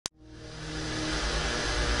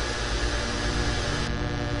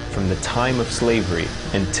from the time of slavery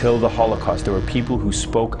until the Holocaust, there were people who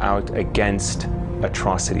spoke out against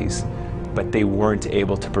atrocities, but they weren't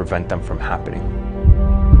able to prevent them from happening.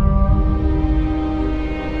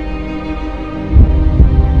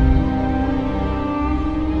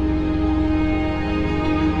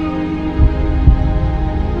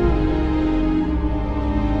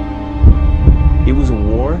 It was a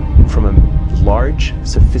war from a large,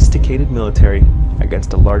 sophisticated military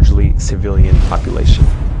against a largely civilian population.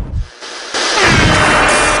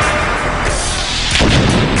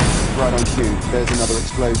 Right on cue, there's another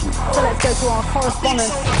explosion. So let's go to our correspondent,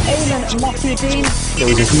 Ayman Mohyeddin. There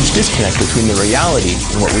was a huge disconnect between the reality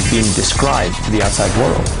and what was being described to the outside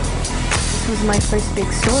world. This was my first big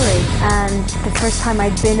story, and the first time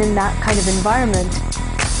I'd been in that kind of environment.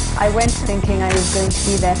 I went thinking I was going to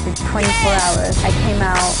be there for 24 hours. I came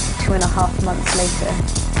out 2.5 months later.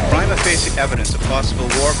 Prima facie evidence of possible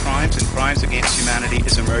war crimes and crimes against humanity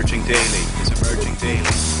is emerging daily.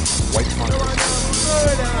 White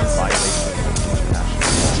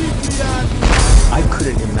I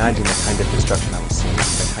couldn't imagine the kind of destruction I was seeing,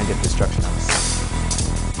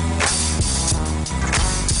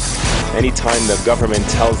 Anytime the government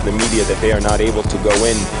tells the media that they are not able to go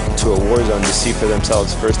in to a war zone to see for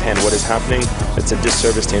themselves firsthand what is happening, it's a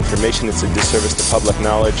disservice to information, it's a disservice to public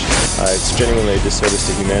knowledge, it's genuinely a disservice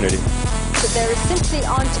to humanity. But there simply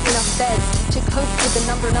aren't enough beds to cope with the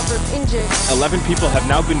number of injured. 11 people have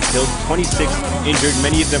now been killed, 26 injured,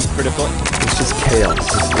 many of them critical. It's just chaos,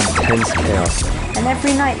 it's intense chaos. And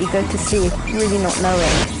every night you go to sleep really not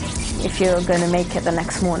knowing if you're going to make it the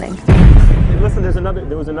next morning. Listen,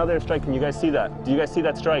 there was another strike. Can you guys see that? Do you guys see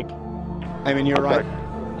that strike? I mean, you're right.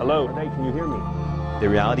 Hello? Hey, can you hear me? The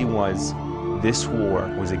reality was, this war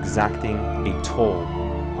was exacting a toll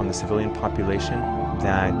on the civilian population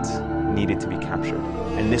that needed to be captured.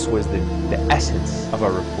 And this was the essence of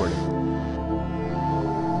our reporting.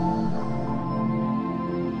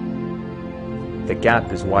 The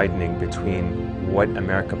gap is widening between what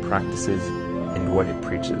America practices and what it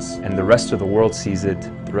preaches. And the rest of the world sees it,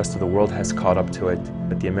 the rest of the world has caught up to it,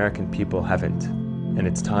 but the American people haven't. And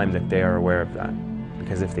it's time that they are aware of that.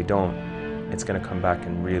 Because if they don't, it's going to come back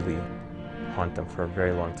and really haunt them for a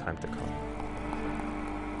very long time to come.